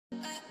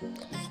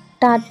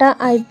Tata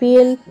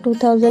IPL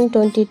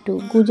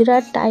 2022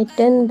 Gujarat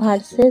Titans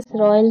vs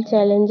Royal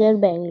Challengers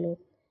Bangalore.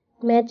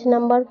 Match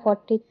number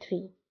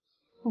 43.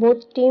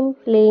 Both teams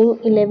playing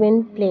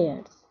 11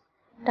 players.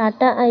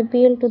 Tata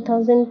IPL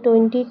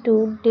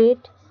 2022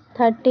 date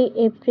 30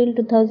 April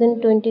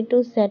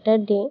 2022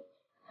 Saturday.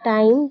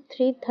 Time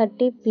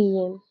 3:30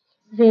 p.m.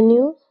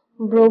 Venue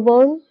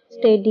Brabourne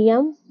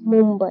Stadium,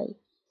 Mumbai.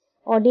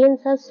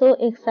 Audience are so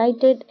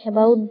excited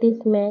about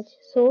this match,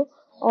 so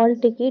all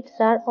tickets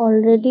are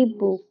already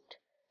booked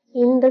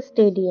in the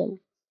stadium.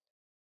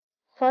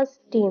 First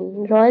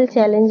team Royal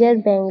Challengers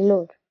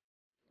Bangalore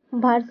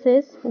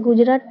versus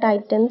Gujarat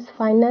Titans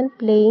final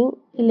playing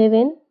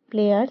 11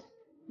 players.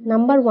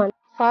 Number 1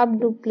 Fab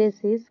du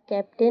Plessis,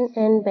 captain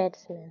and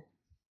batsman.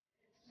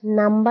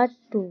 Number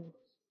 2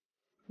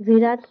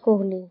 Virat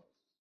Kohli,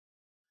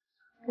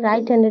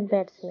 right-handed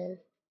batsman.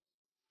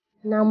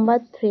 Number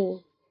 3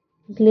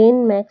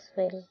 Glenn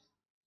Maxwell,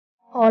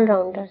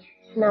 all-rounder.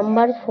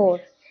 Number 4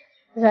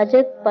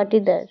 Rajat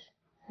Patidar,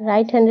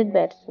 right-handed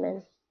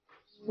batsman.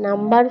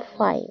 Number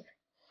 5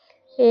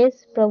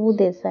 S.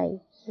 Prabhu,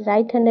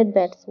 right-handed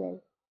batsman.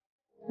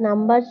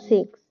 Number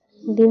 6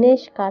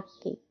 Dinesh,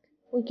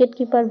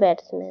 wicketkeeper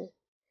batsman.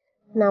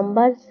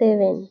 Number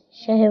 7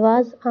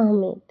 Shahbaz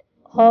Ahmed,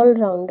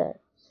 all-rounder.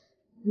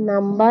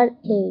 Number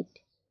 8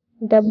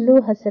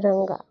 W.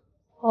 Hasaranga,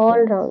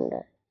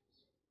 all-rounder.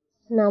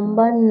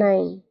 Number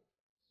 9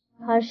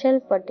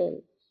 Harshal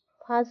Patel,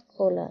 fast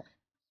bowler.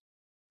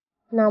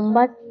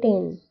 Number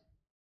 10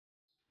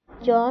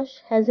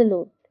 Josh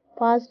Hazlewood,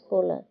 fast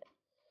bowler.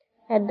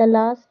 At the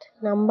last,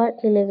 number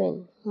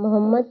 11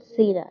 Mohammad,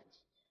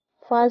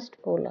 fast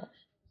bowler.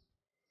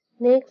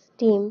 Next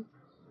team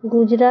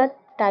Gujarat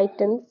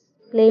Titans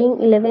playing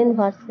 11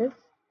 versus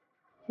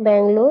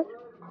Bangalore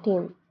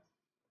team.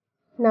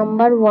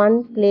 Number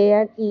 1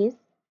 player is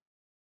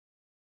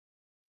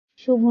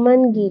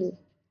Shubman Gill,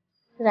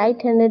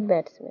 right-handed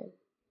batsman.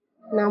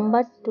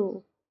 Number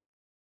 2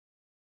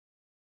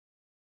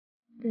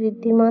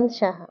 Ridhiman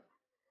Saha,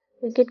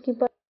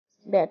 wicketkeeper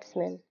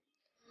batsman.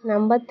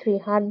 Number 3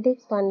 Hardik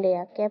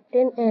Pandya,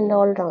 captain and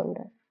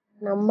all-rounder.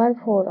 Number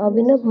 4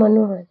 Abhinav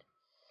Manohar,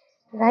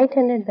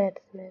 right-handed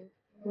batsman.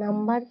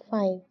 Number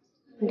 5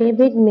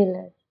 David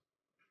Miller,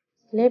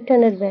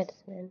 left-handed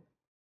batsman.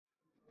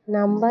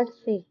 Number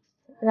 6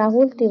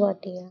 Rahul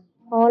Tewatia,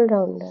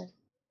 all-rounder.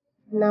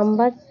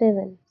 Number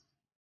 7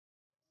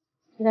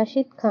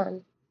 Rashid,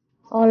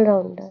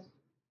 all-rounder.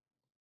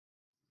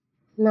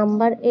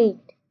 Number 8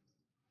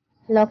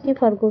 Lockie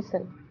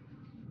Ferguson,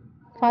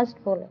 fast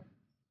bowler.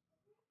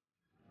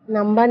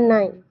 Number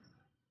 9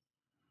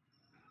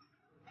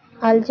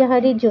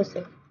 Al-Jahari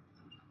Joseph,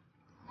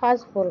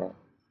 fast bowler.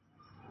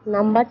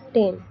 Number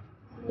 10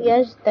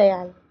 Yash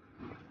Dayal,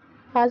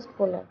 fast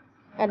bowler.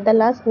 At the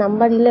last,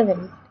 number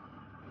 11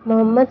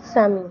 Mohammad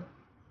Shami,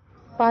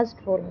 fast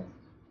bowler.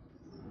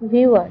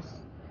 Viewers,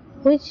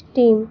 which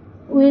team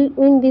will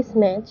win this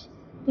match?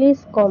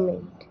 Please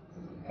comment.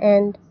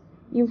 And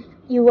if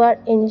you are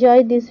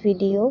enjoy this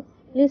video,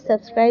 please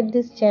subscribe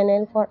this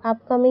channel for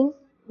upcoming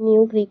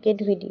new cricket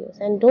videos,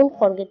 and don't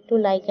forget to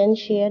like and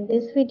share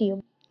this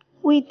video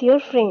with your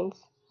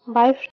friends. Bye.